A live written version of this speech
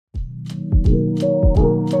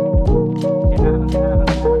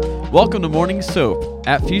Welcome to Morning Soap.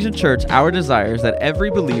 At Fusion Church, our desire is that every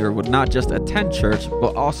believer would not just attend church,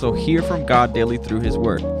 but also hear from God daily through His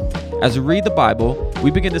Word. As we read the Bible, we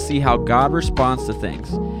begin to see how God responds to things.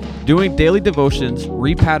 Doing daily devotions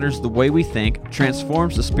repatterns the way we think,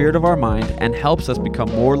 transforms the spirit of our mind, and helps us become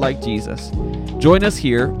more like Jesus. Join us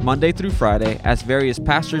here, Monday through Friday, as various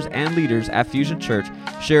pastors and leaders at Fusion Church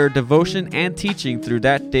share devotion and teaching through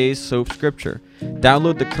that day's soap scripture.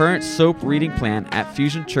 Download the current soap reading plan at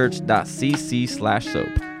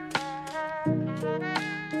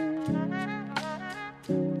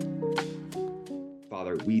fusionchurch.cc/soap.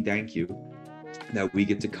 Father, we thank you that we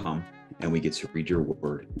get to come and we get to read your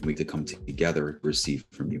word. We get to come together and receive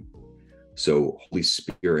from you. So, Holy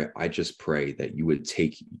Spirit, I just pray that you would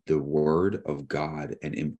take the word of God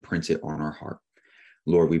and imprint it on our heart.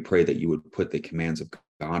 Lord, we pray that you would put the commands of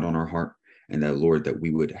God on our heart, and that, Lord, that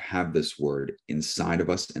we would have this word inside of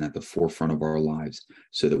us and at the forefront of our lives,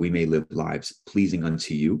 so that we may live lives pleasing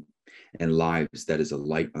unto you and lives that is a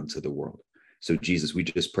light unto the world. So, Jesus, we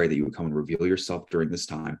just pray that you would come and reveal yourself during this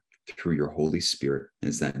time through your Holy Spirit. And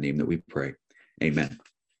it's that name that we pray. Amen.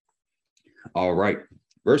 All right.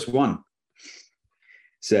 Verse 1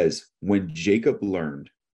 says, when Jacob learned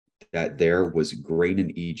that there was grain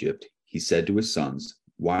in Egypt, he said to his sons,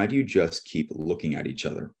 why do you just keep looking at each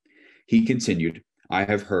other? He continued, I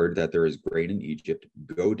have heard that there is grain in Egypt.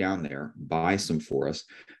 Go down there, buy some for us,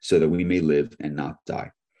 so that we may live and not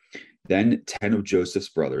die. Then 10 of Joseph's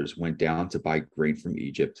brothers went down to buy grain from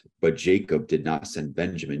Egypt, but Jacob did not send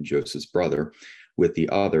Benjamin, Joseph's brother, with the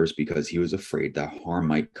others because he was afraid that harm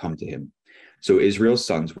might come to him. So Israel's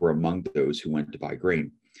sons were among those who went to buy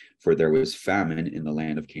grain, for there was famine in the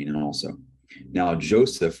land of Canaan also. Now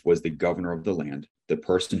Joseph was the governor of the land, the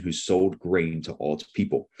person who sold grain to all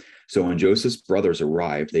people. So when Joseph's brothers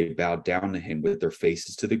arrived, they bowed down to him with their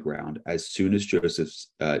faces to the ground. As soon as Joseph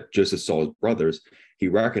saw his brothers, he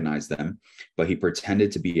recognized them, but he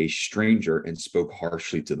pretended to be a stranger and spoke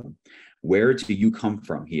harshly to them. Where do you come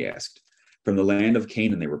from? He asked. From the land of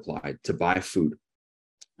Canaan, they replied, to buy food.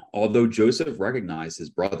 Although Joseph recognized his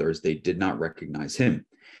brothers, they did not recognize him.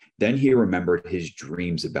 Then he remembered his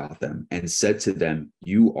dreams about them and said to them,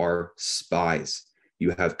 you are spies.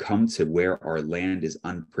 You have come to where our land is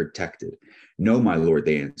unprotected. No, my lord,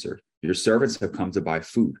 they answered. Your servants have come to buy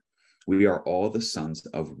food. We are all the sons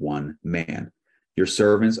of one man. Your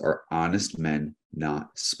servants are honest men, not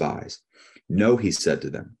spies. No, he said to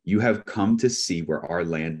them, you have come to see where our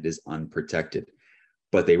land is unprotected.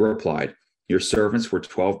 But they replied, your servants were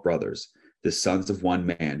 12 brothers, the sons of one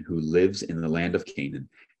man who lives in the land of Canaan.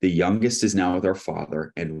 The youngest is now with our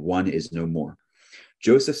father, and one is no more.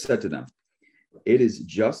 Joseph said to them, it is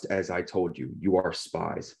just as I told you, you are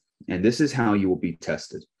spies, and this is how you will be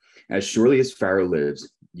tested. As surely as Pharaoh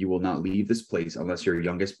lives, you will not leave this place unless your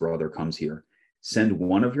youngest brother comes here. Send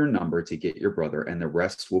one of your number to get your brother, and the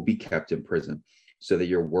rest will be kept in prison, so that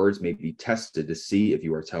your words may be tested to see if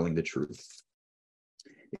you are telling the truth.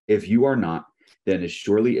 If you are not, then as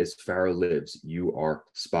surely as Pharaoh lives, you are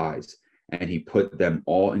spies. And he put them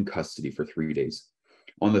all in custody for 3 days.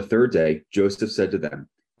 On the third day, Joseph said to them,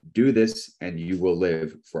 do this and you will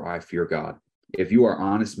live, for I fear God. If you are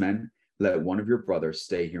honest men, let one of your brothers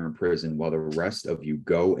stay here in prison while the rest of you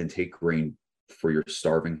go and take grain for your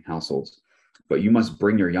starving households. But you must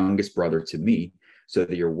bring your youngest brother to me so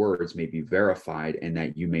that your words may be verified and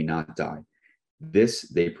that you may not die. This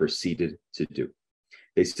they proceeded to do.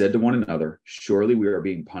 They said to one another, surely we are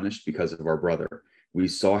being punished because of our brother. We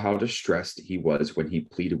saw how distressed he was when he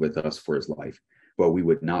pleaded with us for his life, but we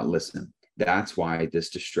would not listen. That's why this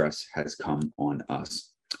distress has come on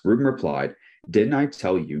us. Reuben replied, didn't I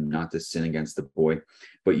tell you not to sin against the boy?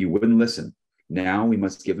 But you wouldn't listen. Now we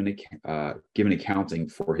must give an accounting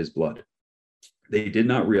for his blood. They did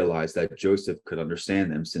not realize that Joseph could understand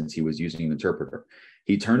them since he was using an interpreter.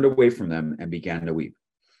 He turned away from them and began to weep,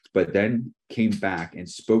 but then came back and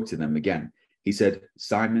spoke to them again. He said,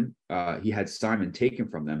 he had Simon taken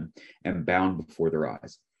from them and bound before their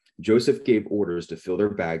eyes. Joseph gave orders to fill their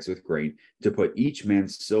bags with grain, to put each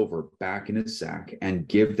man's silver back in his sack, and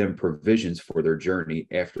give them provisions for their journey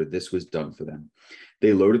after this was done for them.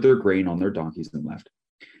 They loaded their grain on their donkeys and left.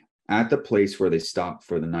 At the place where they stopped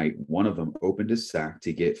for the night, one of them opened his sack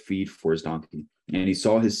to get feed for his donkey, and he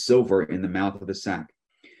saw his silver in the mouth of the sack.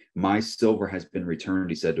 My silver has been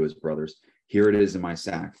returned, he said to his brothers. Here it is in my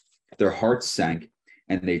sack. Their hearts sank,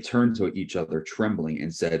 and they turned to each other trembling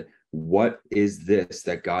and said, what is this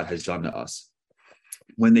that God has done to us?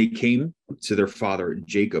 When they came to their father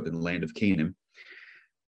Jacob in the land of Canaan,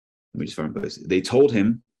 let me just find a place. They told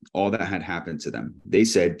him all that had happened to them. They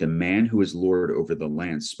said, "The man who is Lord over the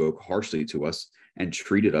land spoke harshly to us and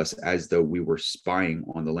treated us as though we were spying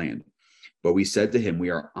on the land. But we said to him, 'We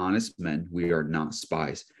are honest men. We are not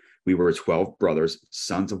spies. We were 12 brothers,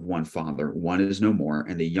 sons of one father. One is no more,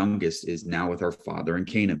 and the youngest is now with our father in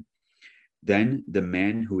Canaan.' Then the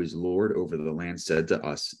man who is Lord over the land said to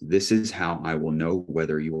us, 'This is how I will know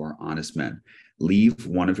whether you are honest men. Leave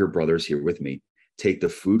one of your brothers here with me. Take the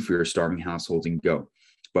food for your starving households and go.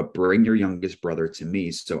 But bring your youngest brother to me,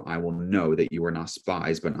 so I will know that you are not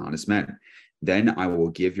spies, but honest men. Then I will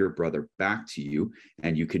give your brother back to you,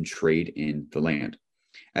 and you can trade in the land.'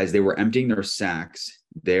 As they were emptying their sacks,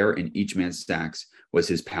 there in each man's sacks was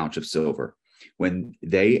his pouch of silver. When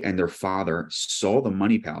they and their father saw the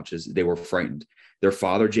money pouches, they were frightened. Their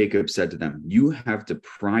father Jacob said to them, 'You have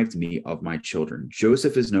deprived me of my children.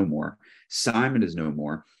 Joseph is no more, Simon is no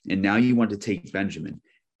more, and now you want to take Benjamin.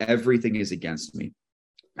 Everything is against me.'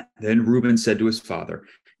 Then Reuben said to his father,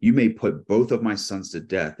 'You may put both of my sons to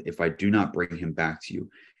death if I do not bring him back to you.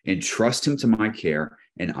 Entrust him to my care,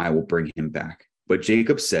 and I will bring him back.' But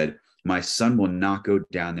Jacob said, 'My son will not go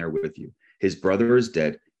down there with you. His brother is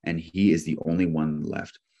dead, and he is the only one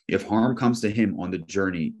left. If harm comes to him on the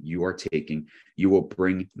journey you are taking, you will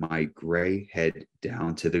bring my gray head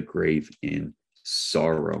down to the grave in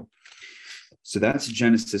sorrow.'" So that's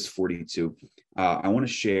Genesis 42. I want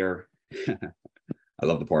to share, I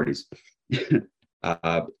love the parties.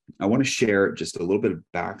 I want to share just a little bit of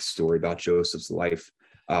backstory about Joseph's life.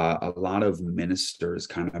 A lot of ministers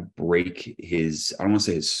kind of break his, I don't want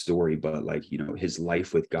to say his story, but his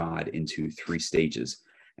life with God into 3 stages.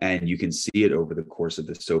 And you can see it over the course of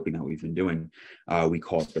the soaping that we've been doing. We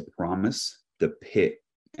call it the promise, the pit,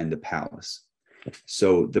 and the palace.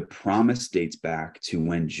 So the promise dates back to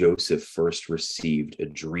when Joseph first received a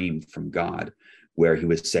dream from God, where he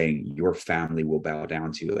was saying, "Your family will bow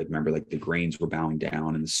down to you." Remember, the grains were bowing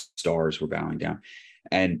down and the stars were bowing down.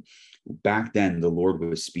 And back then, the Lord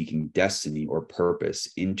was speaking destiny or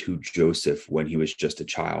purpose into Joseph when he was just a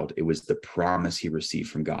child. It was the promise he received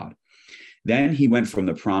from God. Then he went from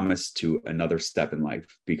the promise to another step in life,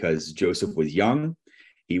 because Joseph was young,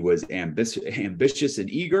 he was ambitious and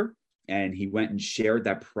eager, and he went and shared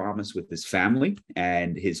that promise with his family.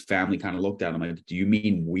 And his family kind of looked at him like, "Do you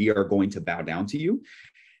mean we are going to bow down to you?"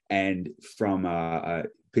 And from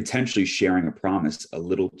potentially sharing a promise a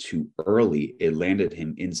little too early, it landed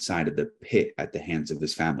him inside of the pit at the hands of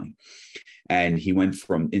his family. And he went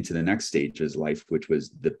into the next stage of his life, which was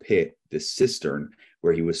the pit, the cistern,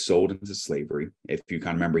 where he was sold into slavery. If you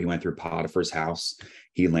kind of remember, he went through Potiphar's house.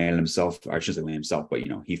 He landed himself, I shouldn't say landed himself, but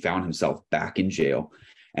he found himself back in jail.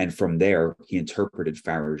 And from there, he interpreted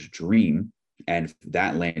Pharaoh's dream, and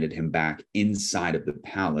that landed him back inside of the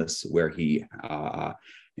palace, where he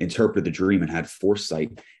interpreted the dream and had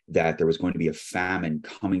foresight that there was going to be a famine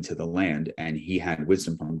coming to the land, and he had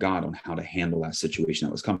wisdom from God on how to handle that situation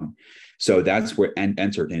that was coming. So that's where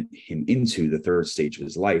entered him into the 3rd stage of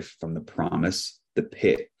his life, from the promise, the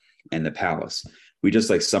pit, and the palace. We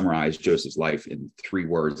just summarized Joseph's life in 3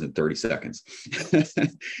 words in 30 seconds.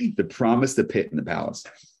 The promise, the pit, and the palace.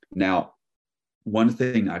 Now, one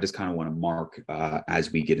thing I just kind of want to mark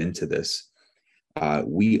as we get into this,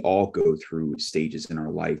 we all go through stages in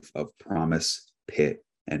our life of promise, pit,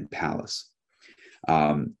 and palace.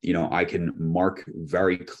 I can mark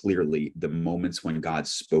very clearly the moments when God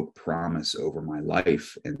spoke promise over my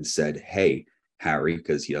life and said, "Hey, Harry,"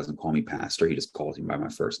 because he doesn't call me pastor, he just calls me by my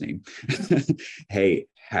first name. "Hey,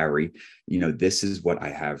 Harry, this is what I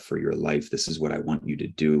have for your life. This is what I want you to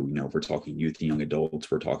do." If we're talking youth and young adults,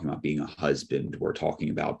 we're talking about being a husband, we're talking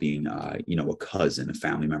about being, a cousin, a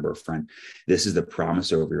family member, a friend. This is the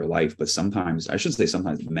promise over your life. But sometimes, I shouldn't say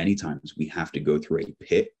sometimes, many times, we have to go through a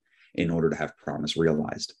pit in order to have promise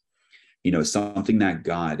realized. Something that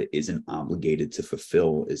God isn't obligated to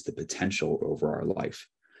fulfill is the potential over our life.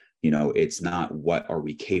 It's not what are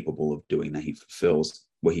we capable of doing that he fulfills.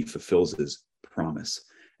 What he fulfills is promise.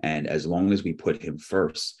 And as long as we put him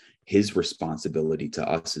first, his responsibility to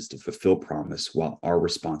us is to fulfill promise, while our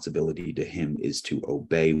responsibility to him is to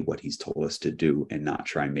obey what he's told us to do and not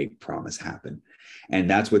try and make promise happen. And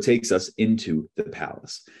that's what takes us into the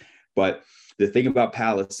palace. But the thing about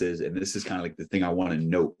palace is, and this is kind of the thing I want to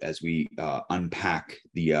note as we unpack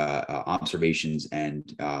the observations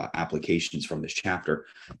and applications from this chapter,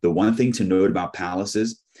 the one thing to note about palace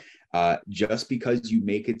is, just because you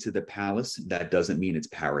make it to the palace, that doesn't mean it's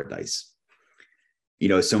paradise.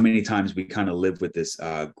 So many times we kind of live with this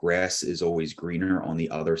grass is always greener on the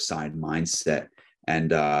other side mindset,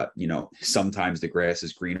 And, sometimes the grass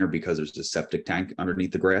is greener because there's a septic tank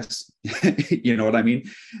underneath the grass. You know what I mean?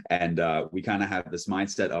 And we kind of have this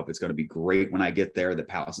mindset of it's going to be great when I get there. The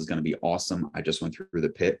palace is going to be awesome. I just went through the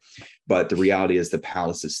pit. But the reality is the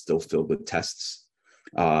palace is still filled with tests.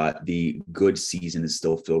 The good season is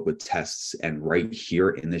still filled with tests. And right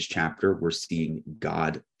here in this chapter, we're seeing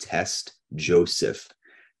God test Joseph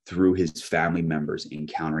through his family members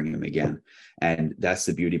encountering him again. And that's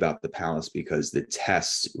the beauty about the palace, because the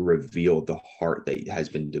tests reveal the heart that has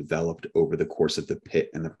been developed over the course of the pit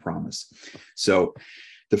and the promise. So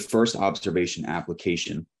the first observation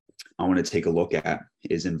application I want to take a look at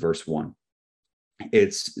is in verse 1.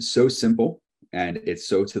 It's so simple and it's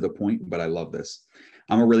so to the point, but I love this.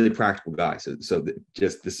 I'm a really practical guy. So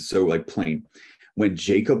just this is so like plain. When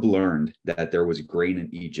Jacob learned that there was grain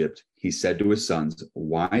in Egypt, he said to his sons,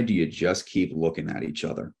 "Why do you just keep looking at each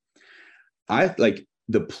other?" I like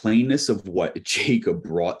the plainness of what Jacob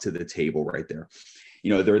brought to the table right there.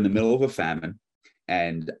 They're in the middle of a famine,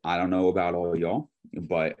 and I don't know about all y'all,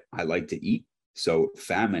 but I like to eat. So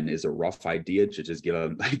famine is a rough idea to just get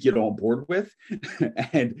on board with.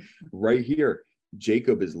 And right here,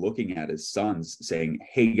 Jacob is looking at his sons saying,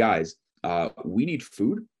 "Hey guys, we need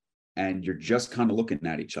food. And you're just kind of looking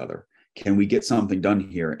at each other. Can we get something done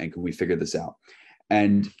here? And can we figure this out?"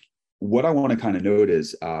 And what I want to kind of note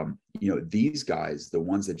is, these guys, the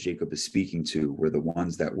ones that Jacob is speaking to, were the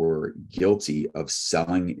ones that were guilty of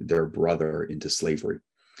selling their brother into slavery.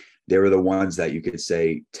 They were the ones that you could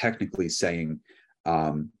say, technically saying,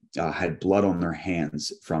 had blood on their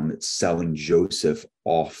hands from selling Joseph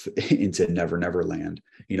off into Never Land,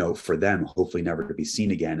 for them, hopefully never to be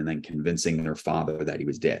seen again, and then convincing their father that he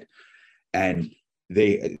was dead. And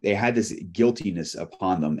they had this guiltiness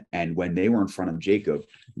upon them. And when they were in front of Jacob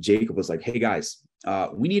was like, "Hey guys,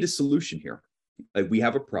 we need a solution here. Like, we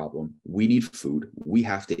have a problem. We need food. We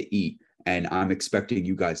have to eat. And I'm expecting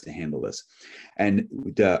you guys to handle this." And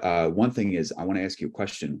the one thing is, I want to ask you a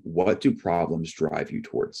question. What do problems drive you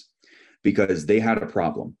towards? Because they had a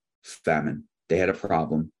problem, famine. They had a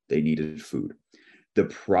problem. They needed food. The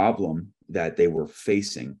problem that they were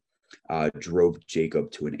facing drove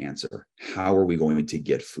Jacob to an answer. How are we going to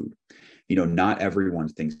get food? Not everyone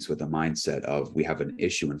thinks with a mindset of, we have an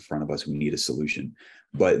issue in front of us, we need a solution.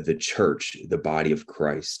 But the church, the body of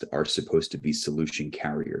Christ, are supposed to be solution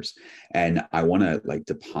carriers. And I want to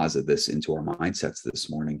deposit this into our mindsets this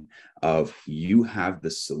morning of, you have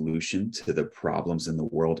the solution to the problems in the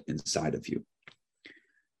world inside of you.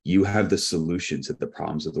 You have the solution to the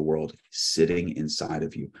problems of the world sitting inside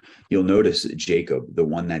of you. You'll notice Jacob, the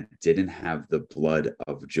one that didn't have the blood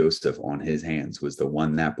of Joseph on his hands, was the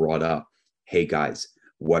one that brought up, "Hey guys,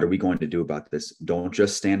 what are we going to do about this? Don't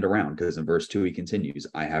just stand around." Because in verse 2, he continues,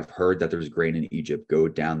 "I have heard that there's grain in Egypt. Go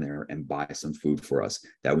down there and buy some food for us,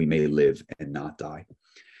 that we may live and not die."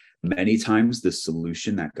 Many times the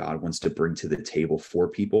solution that God wants to bring to the table for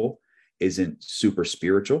people isn't super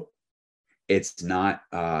spiritual. It's not,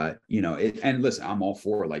 and listen, I'm all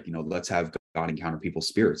for let's have God encounter people's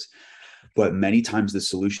spirits. But many times the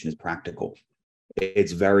solution is practical.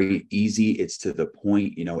 It's very easy. It's to the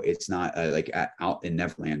point. It's not out in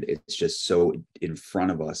Neverland. It's just so in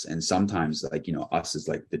front of us. And sometimes us as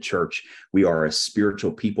the church, we are a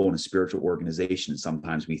spiritual people and a spiritual organization. And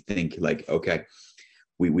sometimes we think okay,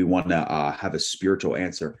 we want to have a spiritual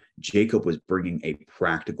answer. Jacob was bringing a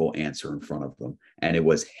practical answer in front of them. And it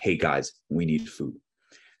was, "Hey guys, we need food."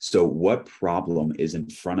 So what problem is in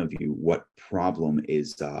front of you? What problem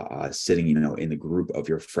is sitting, in the group of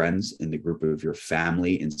your friends, in the group of your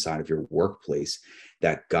family, inside of your workplace,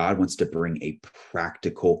 that God wants to bring a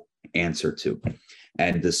practical answer to?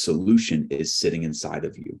 And the solution is sitting inside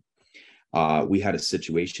of you. We had a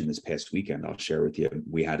situation this past weekend. I'll share with you.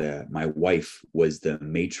 My wife was the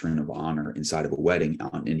matron of honor inside of a wedding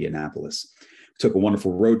out in Indianapolis. Took a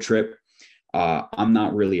wonderful road trip. I'm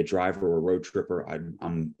not really a driver or a road tripper.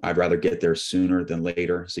 I'd rather get there sooner than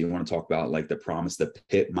later. So you want to talk about the promise, the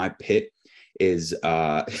pit. My pit is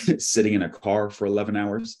sitting in a car for 11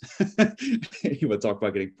 hours. You want to talk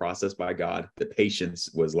about getting processed by God. The patience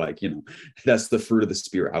was that's the fruit of the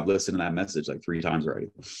Spirit. I've listened to that message 3 times already.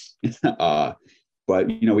 But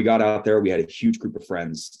we got out there. We had a huge group of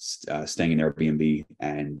friends staying in Airbnb.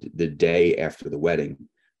 And the day after the wedding,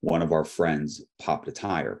 one of our friends popped a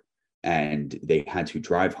tire. And they had to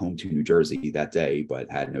drive home to New Jersey that day, but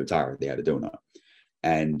had no tire. They had a donut.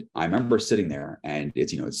 And I remember sitting there, and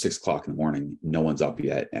it's 6:00 in the morning. No one's up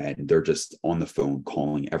yet. And they're just on the phone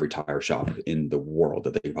calling every tire shop in the world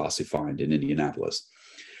that they could possibly find in Indianapolis.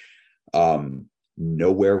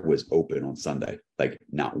 Nowhere was open on Sunday,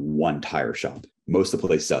 not one tire shop, Most of the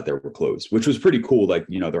places out there were closed, which was pretty cool. Like,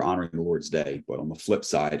 they're honoring the Lord's Day, but on the flip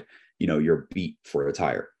side, you're beat for a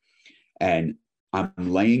tire. And I'm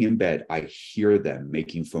laying in bed. I hear them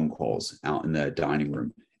making phone calls out in the dining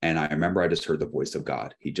room. And I remember I just heard the voice of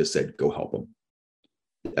God. He just said, go help them.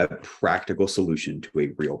 A practical solution to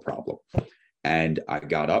a real problem. And I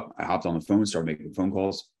got up, I hopped on the phone, started making phone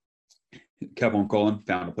calls, kept on calling,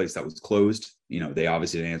 found a place that was closed. They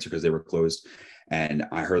obviously didn't answer because they were closed. And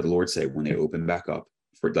I heard the Lord say, when they open back up,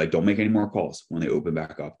 don't make any more calls. When they open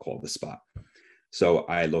back up, call the spot. So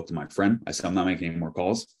I looked at my friend. I said, I'm not making any more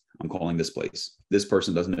calls. I'm calling this place. This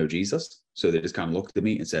person doesn't know Jesus. So they just kind of looked at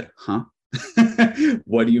me and said, huh?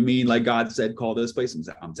 What do you mean? Like God said, call this place?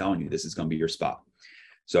 I'm telling you, this is going to be your spot.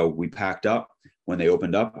 So we packed up. When they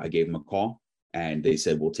opened up, I gave them a call and they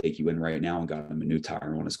said, we'll take you in right now, and got him a new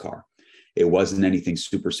tire on his car. It wasn't anything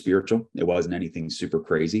super spiritual. It wasn't anything super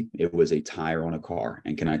crazy. It was a tire on a car.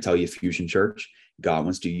 And can I tell you, Fusion Church, God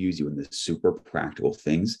wants to use you in the super practical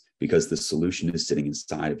things, because the solution is sitting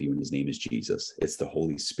inside of you, and his name is Jesus. It's the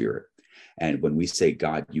Holy Spirit. And when we say,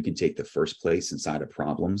 God, you can take the first place inside of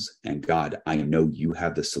problems, and God, I know you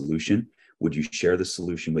have the solution. Would you share the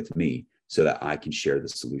solution with me so that I can share the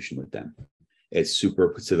solution with them? It's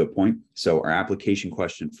super to the point. So our application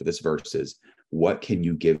question for this verse is, what can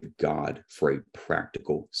you give God for a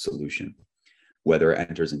practical solution? Whether it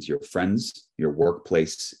enters into your friends, your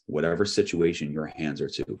workplace, whatever situation your hands are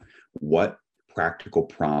to, what practical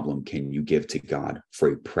problem can you give to God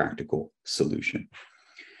for a practical solution?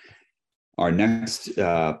 Our next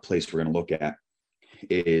place we're going to look at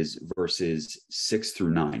is verses 6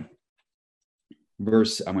 through 9.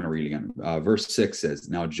 I'm going to read again. Verse 6 says,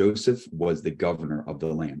 now Joseph was the governor of the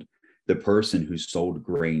land, the person who sold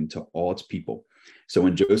grain to all its people. So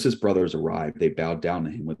when Joseph's brothers arrived, they bowed down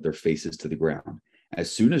to him with their faces to the ground.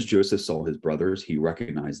 As soon as Joseph saw his brothers, he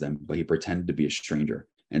recognized them, but he pretended to be a stranger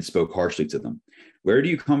and spoke harshly to them. Where do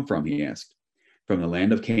you come from? He asked. From the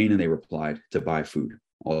land of Canaan, they replied, to buy food.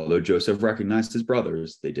 Although Joseph recognized his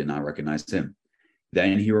brothers, they did not recognize him.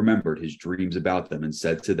 Then he remembered his dreams about them and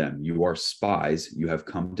said to them, you are spies. You have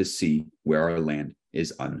come to see where our land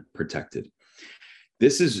is unprotected.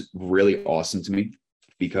 This is really awesome to me,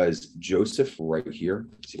 because Joseph right here,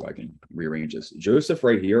 let's see if I can rearrange this. Joseph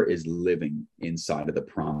right here is living inside of the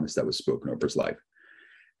promise that was spoken over his life.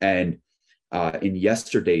 And in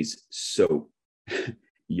yesterday's soap,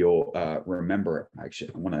 you'll remember,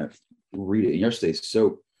 actually, I want to read it. In yesterday's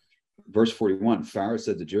soap, verse 41, Pharaoh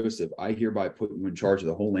said to Joseph, I hereby put you in charge of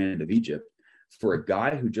the whole land of Egypt. For a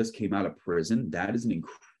guy who just came out of prison, that is an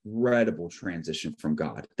incredible transition from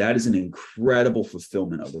God. That is an incredible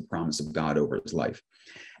fulfillment of the promise of God over his life.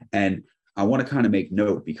 And I want to kind of make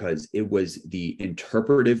note, because it was the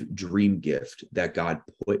interpretive dream gift that God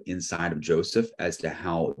put inside of Joseph as to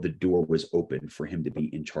how the door was open for him to be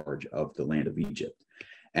in charge of the land of Egypt.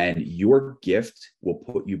 And your gift will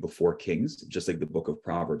put you before kings, just like the book of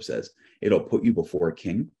Proverbs says. It'll put you before a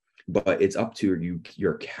king, but it's up to you,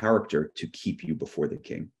 your character, to keep you before the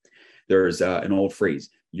king. There's an old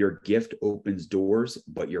phrase, your gift opens doors,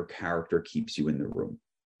 but your character keeps you in the room.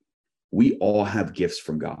 We all have gifts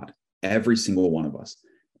from God, every single one of us.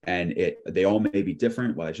 And they all may be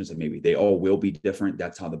different. Well, I shouldn't say maybe, they all will be different.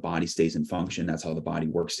 That's how the body stays in function. That's how the body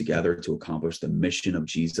works together to accomplish the mission of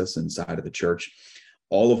Jesus inside of the church.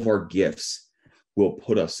 All of our gifts will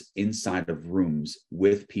put us inside of rooms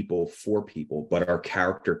with people, for people, but our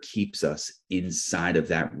character keeps us inside of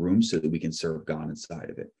that room so that we can serve God inside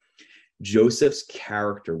of it. Joseph's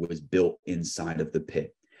character was built inside of the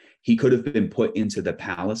pit. He could have been put into the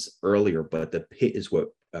palace earlier, but the pit is what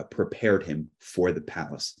prepared him for the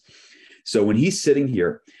palace. So when he's sitting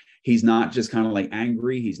here, he's not just kind of like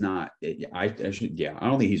angry. He's not, I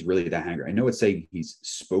don't think he's really that angry. I know it's saying he's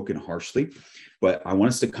spoken harshly, but I want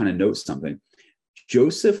us to kind of note something.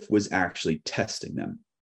 Joseph was actually testing them.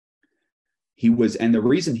 And the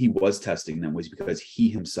reason he was testing them was because he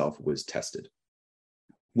himself was tested.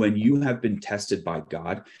 When you have been tested by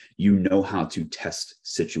God, you know how to test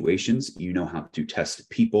situations. You know how to test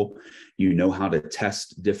people. You know how to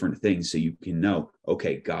test different things, so you can know,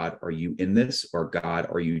 okay, God, are you in this? Or God,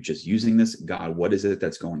 are you just using this? God, what is it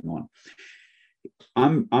that's going on?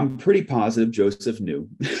 I'm pretty positive Joseph knew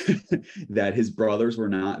that his brothers were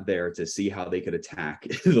not there to see how they could attack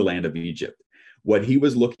the land of Egypt. What he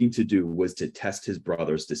was looking to do was to test his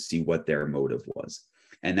brothers to see what their motive was.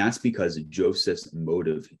 And that's because Joseph's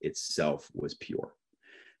motive itself was pure.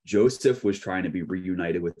 Joseph was trying to be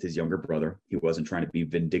reunited with his younger brother. He wasn't trying to be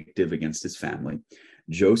vindictive against his family.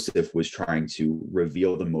 Joseph was trying to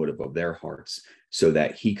reveal the motive of their hearts so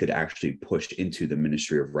that he could actually push into the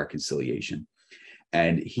ministry of reconciliation.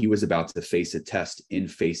 and he was about to face a test in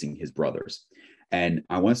facing his brothers. And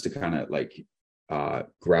I want us to kind of like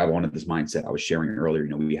grab onto this mindset I was sharing earlier.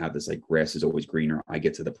 We have this like, grass is always greener. I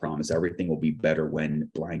get to the promise. Everything will be better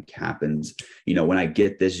when blank happens. When I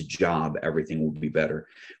get this job, everything will be better.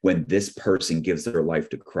 When this person gives their life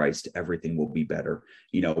to Christ, everything will be better.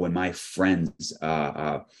 When my friends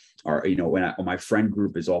are, when my friend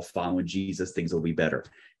group is all following Jesus, things will be better.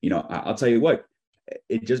 I'll tell you what,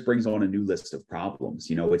 it just brings on a new list of problems.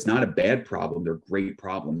 It's not a bad problem. They're great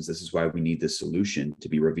problems. This is why we need the solution to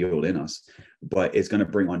be revealed in us, but it's going to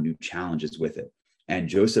bring on new challenges with it. And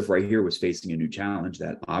Joseph right here was facing a new challenge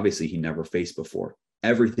that obviously he never faced before.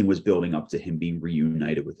 Everything was building up to him being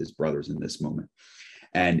reunited with his brothers in this moment.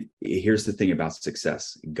 And here's the thing about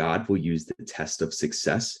success. God will use the test of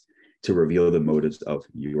success to reveal the motives of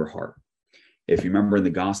your heart. If you remember in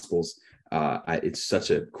the Gospels, it's such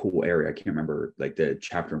a cool area. I can't remember like the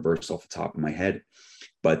chapter and verse off the top of my head,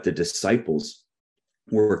 but the disciples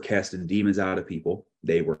were casting demons out of people.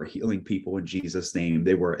 They were healing people in Jesus' name.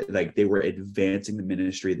 They were advancing the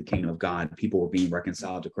ministry of the kingdom of God. People were being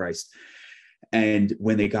reconciled to Christ. And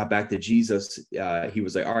when they got back to Jesus, he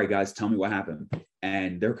was like, all right, guys, tell me what happened.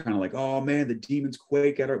 And they're kind of like, oh man, the demons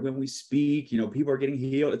quake when we speak, people are getting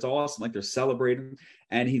healed. It's awesome. Like they're celebrating.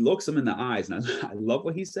 And he looks them in the eyes. And I love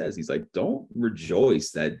what he says. He's like, don't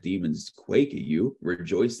rejoice that demons quake at you.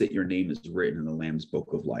 Rejoice that your name is written in the Lamb's book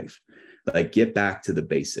of life. Like, get back to the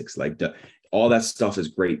basics. Like all that stuff is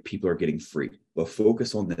great. People are getting free, but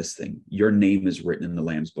focus on this thing. Your name is written in the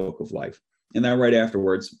Lamb's book of life. And then right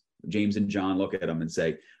afterwards, James and John look at him and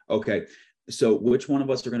say, okay, so which one of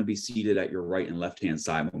us are going to be seated at your right and left-hand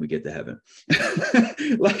side when we get to heaven?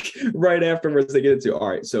 Like right afterwards, they get into, all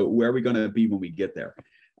right, so where are we going to be when we get there?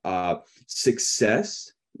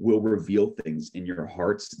 Success will reveal things in your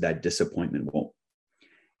hearts that disappointment won't.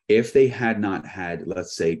 If they had not had,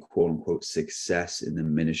 let's say, quote unquote, success in the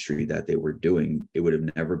ministry that they were doing, it would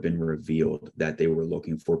have never been revealed that they were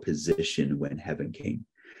looking for position when heaven came.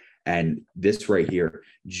 And this right here,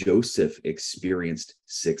 Joseph experienced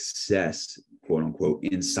success, quote unquote,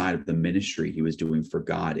 inside of the ministry he was doing for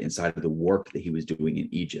God, inside of the work that he was doing in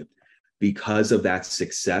Egypt. Because of that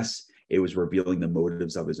success, it was revealing the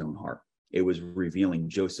motives of his own heart. It was revealing,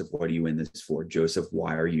 Joseph, what are you in this for? Joseph,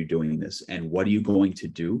 why are you doing this? And what are you going to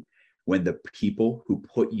do when the people who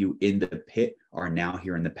put you in the pit are now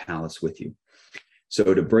here in the palace with you?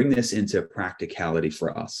 So to bring this into practicality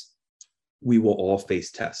for us, we will all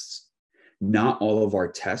face tests. Not all of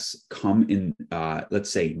our tests come in, let's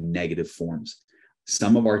say, negative forms.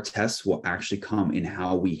 Some of our tests will actually come in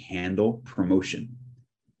how we handle promotion.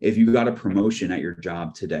 If you got a promotion at your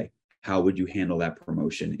job today, how would you handle that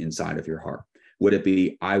promotion inside of your heart? Would it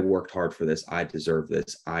be, I worked hard for this, I deserve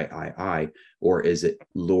this, or is it,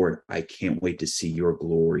 Lord, I can't wait to see your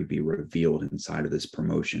glory be revealed inside of this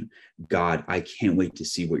promotion. God, I can't wait to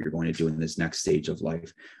see what you're going to do in this next stage of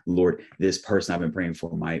life. Lord, this person I've been praying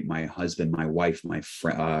for, my husband, my wife, my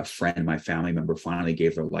friend, my family member finally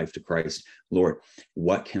gave their life to Christ. Lord,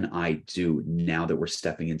 what can I do now that we're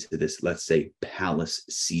stepping into this, let's say, palace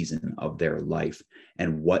season of their life?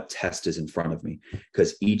 And what test is in front of me?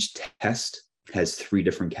 Because each test has three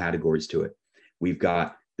different categories to it. We've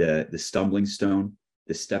got the stumbling stone,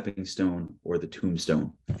 the stepping stone, or the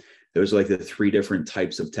tombstone. Those are like the three different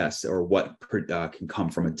types of tests, or what can come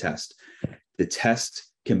from a test. The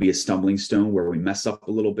test can be a stumbling stone where we mess up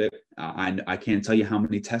a little bit. I can't tell you how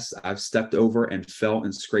many tests I've stepped over and fell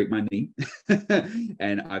and scraped my knee,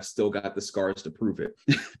 and I've still got the scars to prove it.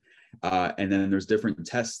 And then there's different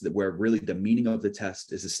tests where really the meaning of the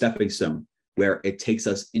test is a stepping stone, where it takes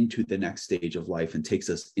us into the next stage of life and takes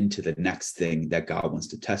us into the next thing that God wants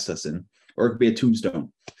to test us in. Or it could be a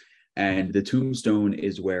tombstone. And the tombstone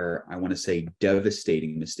is where, I want to say,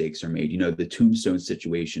 devastating mistakes are made. The tombstone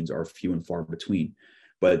situations are few and far between,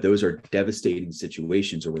 but those are devastating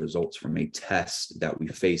situations or results from a test that we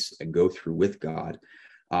face and go through with God.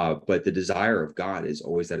 But the desire of God is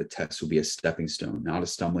always that a test will be a stepping stone, not a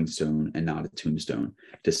stumbling stone and not a tombstone,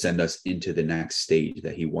 to send us into the next stage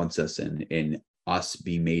that he wants us in, and us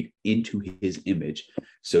be made into his image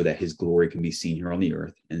so that his glory can be seen here on the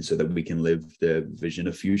earth, and so that we can live the vision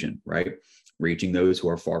of fusion, right? Reaching those who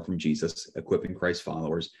are far from Jesus, equipping Christ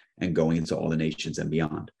followers, and going into all the nations and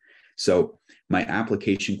beyond. So my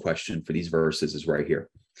application question for these verses is right here.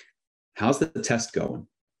 How's the test going?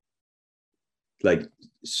 Like,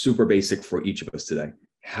 super basic for each of us today.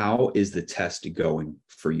 How is the test going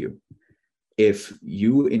for you? If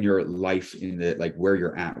you in your life, in the like where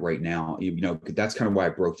you're at right now, that's kind of why I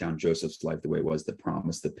broke down Joseph's life the way it was, the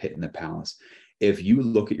promise, the pit, and the palace. if you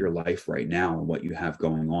look at your life right now and what you have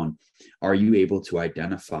going on, are you able to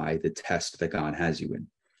identify the test that God has you in?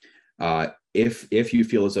 If you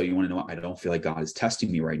feel as though you want to know, I don't feel like God is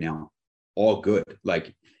testing me right now, all good.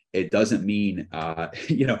 Like, it doesn't mean, I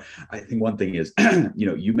think one thing is,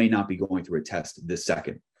 you may not be going through a test this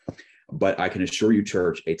second, but I can assure you,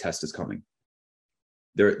 church, a test is coming.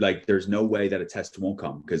 There's no way that a test won't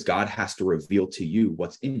come, because God has to reveal to you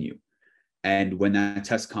what's in you. And when that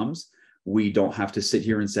test comes, we don't have to sit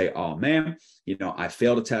here and say, oh man, I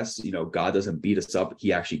failed a test. God doesn't beat us up.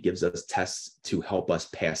 He actually gives us tests to help us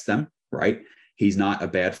pass them, right? He's not a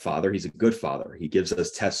bad father. He's a good father. He gives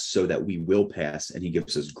us tests so that we will pass, and he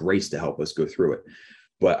gives us grace to help us go through it.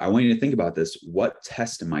 But I want you to think about this. What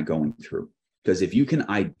test am I going through? Because if you can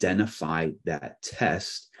identify that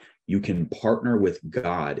test, you can partner with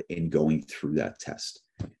God in going through that test.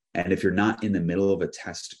 And if you're not in the middle of a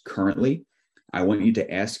test currently, I want you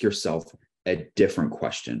to ask yourself a different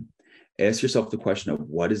question. Ask yourself the question of,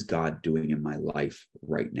 what is God doing in my life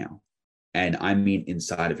right now? And I mean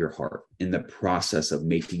inside of your heart, in the process of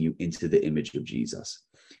making you into the image of Jesus.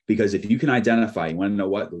 Because if you can identify, you want to know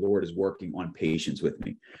what? The Lord is working on patience with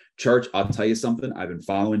me. Church, I'll tell you something. I've been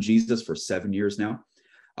following Jesus for 7 years now.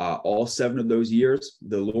 All 7 of those years,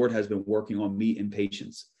 the Lord has been working on me in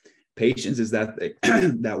patience. Patience is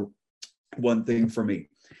that one thing for me.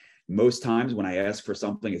 Most times when I ask for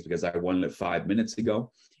something, it's because I wanted it 5 minutes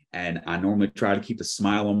ago. And I normally try to keep a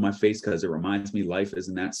smile on my face, because it reminds me life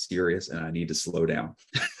isn't that serious and I need to slow down.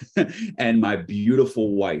 And my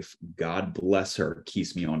beautiful wife, God bless her,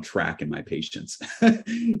 keeps me on track in my patience.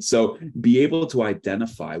 So be able to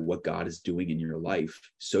identify what God is doing in your life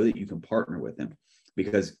so that you can partner with him.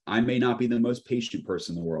 Because I may not be the most patient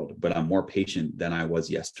person in the world, but I'm more patient than I was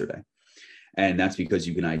yesterday. And that's because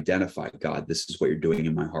you can identify, God, this is what you're doing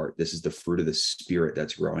in my heart. This is the fruit of the Spirit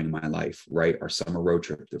that's growing in my life, right? Our summer road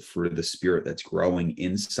trip, the fruit of the Spirit that's growing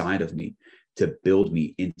inside of me to build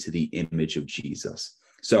me into the image of Jesus.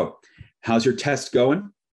 So how's your test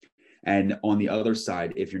going? And on the other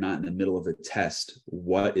side, if you're not in the middle of a test,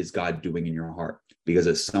 what is God doing in your heart? Because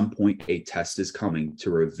at some point, a test is coming to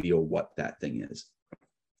reveal what that thing is.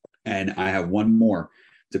 And I have one more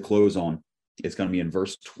to close on. It's going to be in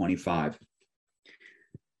verse 25.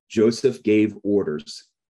 Joseph gave orders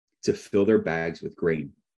to fill their bags with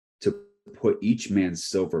grain, to put each man's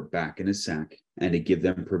silver back in his sack, and to give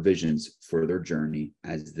them provisions for their journey,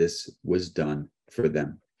 as this was done for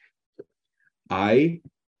them. I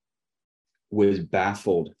was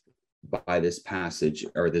baffled by this passage,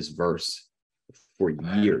 or this verse, for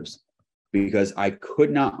years, because I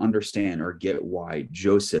could not understand or get why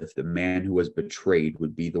Joseph, the man who was betrayed,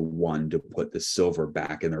 would be the one to put the silver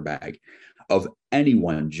back in their bag. Of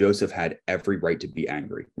anyone, Joseph had every right to be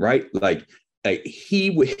angry, right? Like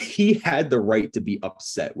he had the right to be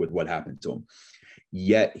upset with what happened to him.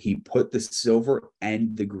 Yet he put the silver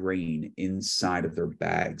and the grain inside of their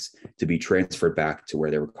bags to be transferred back to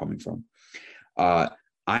where they were coming from. I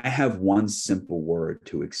have one simple word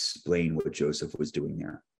to explain what Joseph was doing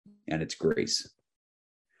there, and it's grace.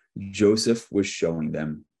 Joseph was showing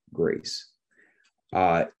them grace.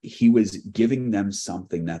 He was giving them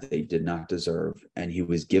something that they did not deserve, and he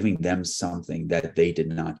was giving them something that they did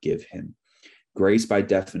not give him. Grace, by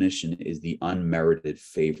definition, is the unmerited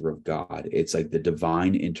favor of God. It's like the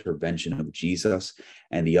divine intervention of Jesus.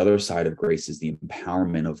 And the other side of grace is the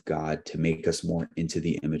empowerment of God to make us more into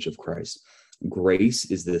the image of Christ. Grace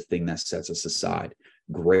is the thing that sets us aside.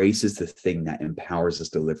 Grace is the thing that empowers us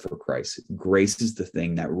to live for Christ. Grace is the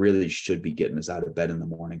thing that really should be getting us out of bed in the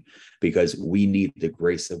morning, because we need the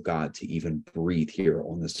grace of God to even breathe here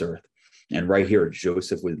on this earth. And right here,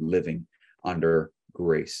 Joseph was living under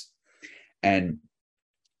grace. And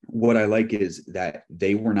what I like is that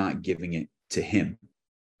they were not giving it to him.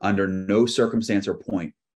 Under no circumstance or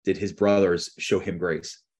point did his brothers show him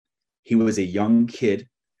grace. He was a young kid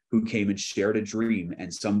who came and shared a dream,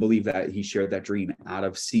 and some believe that he shared that dream out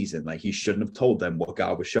of season. Like, he shouldn't have told them what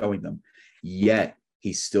God was showing them. Yet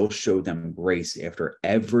he still showed them grace after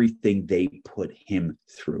everything they put him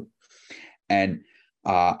through. And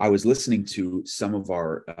I was listening to some of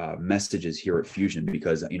our messages here at Fusion,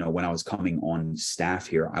 because, when I was coming on staff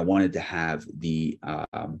here, I wanted to have the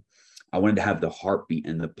heartbeat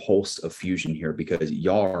and the pulse of Fusion here, because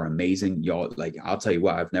y'all are amazing. Y'all, like, I'll tell you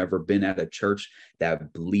what, I've never been at a church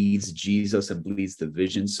that bleeds Jesus and bleeds the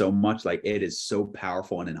vision so much. Like, it is so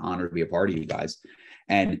powerful and an honor to be a part of you guys.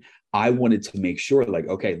 And I wanted to make sure, like,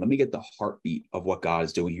 okay, let me get the heartbeat of what God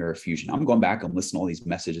is doing here at Fusion. I'm going back and listening to all these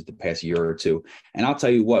messages the past year or two. And I'll tell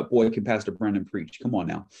you what, boy, can Pastor Brendan preach. Come on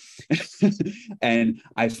now. And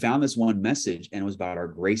I found this one message, and it was about our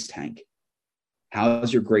grace tank.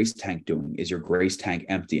 How's your grace tank doing? Is your grace tank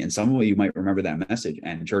empty? And some of you might remember that message.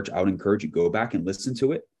 And church, I would encourage you, go back and listen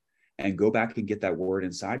to it and go back and get that word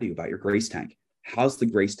inside of you about your grace tank. How's the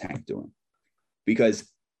grace tank doing? Because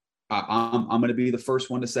I'm going to be the first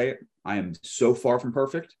one to say it. I am so far from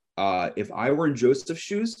perfect. If I were in Joseph's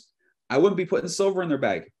shoes, I wouldn't be putting silver in their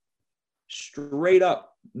bag. Straight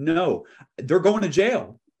up. No, they're going to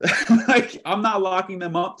jail. Like, I'm not locking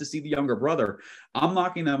them up to see the younger brother. I'm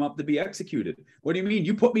locking them up to be executed. What do you mean?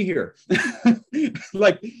 You put me here.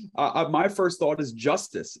 My first thought is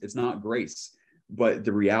justice. It's not grace. But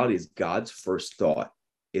the reality is God's first thought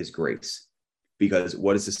is grace. Because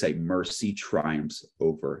what does it say? Mercy triumphs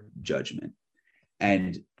over judgment.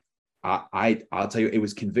 And I'll tell you, it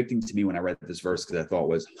was convicting to me when I read this verse, because I thought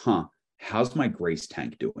was, how's my grace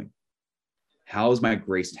tank doing? How's my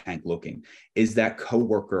grace tank looking? Is that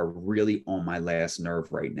coworker really on my last nerve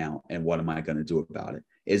right now? And what am I going to do about it?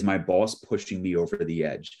 Is my boss pushing me over the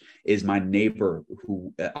edge? Is my neighbor,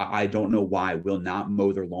 who I don't know why, will not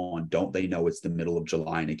mow their lawn? Don't they know it's the middle of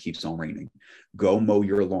July and it keeps on raining? Go mow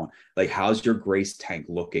your lawn. Like, how's your grace tank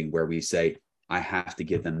looking, where we say, I have to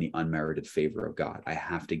give them the unmerited favor of God. I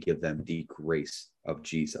have to give them the grace of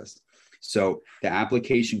Jesus. So the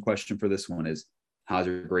application question for this one is, how's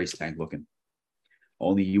your grace tank looking?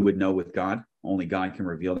 Only you would know with God. Only God can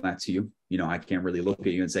reveal that to you. You know, I can't really look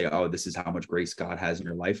at you and say, oh, this is how much grace God has in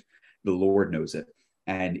your life. The Lord knows it.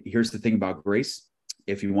 And here's the thing about grace.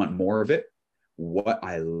 If you want more of it, what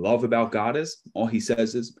I love about God is, all he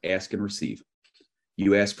says is ask and receive.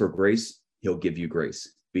 You ask for grace, he'll give you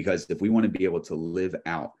grace. Because if we want to be able to live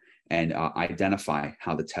out and identify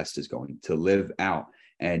how the test is going, to live out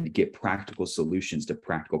and get practical solutions to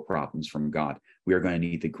practical problems from God, we are going to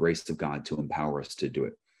need the grace of God to empower us to do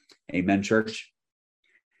it. Amen, church.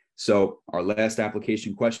 So our last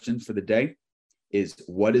application question for the day is,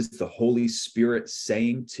 what is the Holy Spirit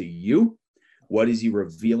saying to you? What is he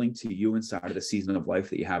revealing to you inside of the season of life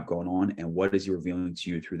that you have going on? And what is he revealing to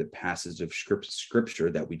you through the passage of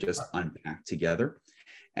scripture that we just unpacked together?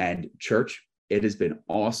 And church, it has been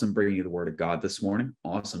awesome bringing you the word of God this morning.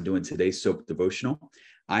 Awesome doing today's soap devotional.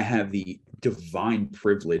 I have the divine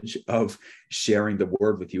privilege of sharing the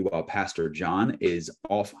word with you while Pastor John is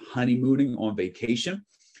off honeymooning on vacation.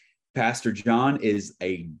 Pastor John is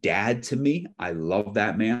a dad to me. I love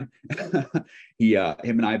that man. Him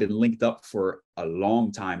and I have been linked up for a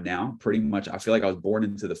long time now. Pretty much, I feel like I was born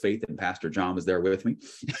into the faith and Pastor John was there with me.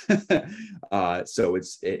 So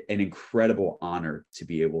it's an incredible honor to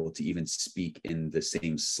be able to even speak in the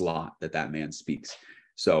same slot that man speaks.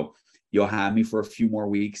 So you'll have me for a few more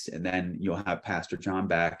weeks, and then you'll have Pastor John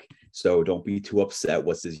back. So don't be too upset.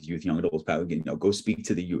 What's this youth, young adults? Go speak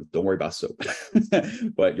to the youth. Don't worry about soap.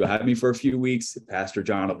 But you'll have me for a few weeks. Pastor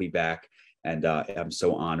John will be back. And I'm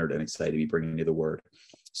so honored and excited to be bringing you the word.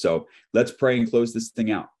 So let's pray and close this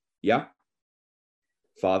thing out. Yeah.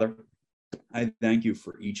 Father, I thank you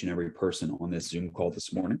for each and every person on this Zoom call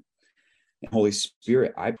this morning. And Holy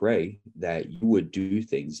Spirit, I pray that you would do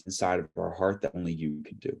things inside of our heart that only you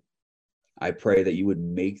can do. I pray that you would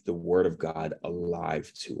make the word of God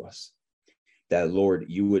alive to us. That, Lord,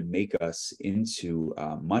 you would make us into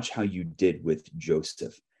much how you did with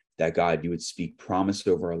Joseph. That, God, you would speak promise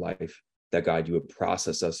over our life. That, God, you would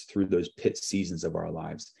process us through those pit seasons of our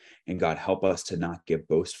lives. And God, help us to not get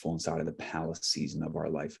boastful inside of the palace season of our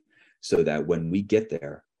life, so that when we get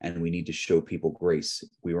there and we need to show people grace,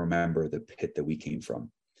 we remember the pit that we came from.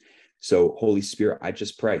 So, Holy Spirit, I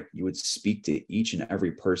just pray you would speak to each and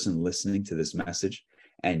every person listening to this message,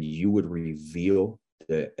 and you would reveal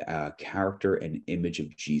the character and image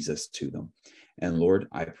of Jesus to them. And Lord,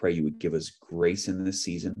 I pray you would give us grace in this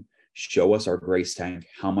season. Show us our grace tank,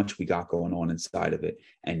 how much we got going on inside of it,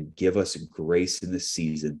 and give us grace in this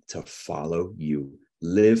season to follow you,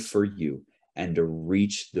 live for you, and to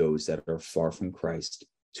reach those that are far from Christ,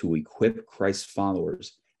 to equip Christ's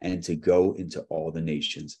followers, and to go into all the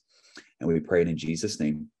nations. And we pray it in Jesus'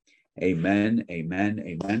 name. Amen, amen,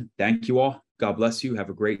 amen. Thank you all. God bless you. Have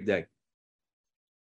a great day.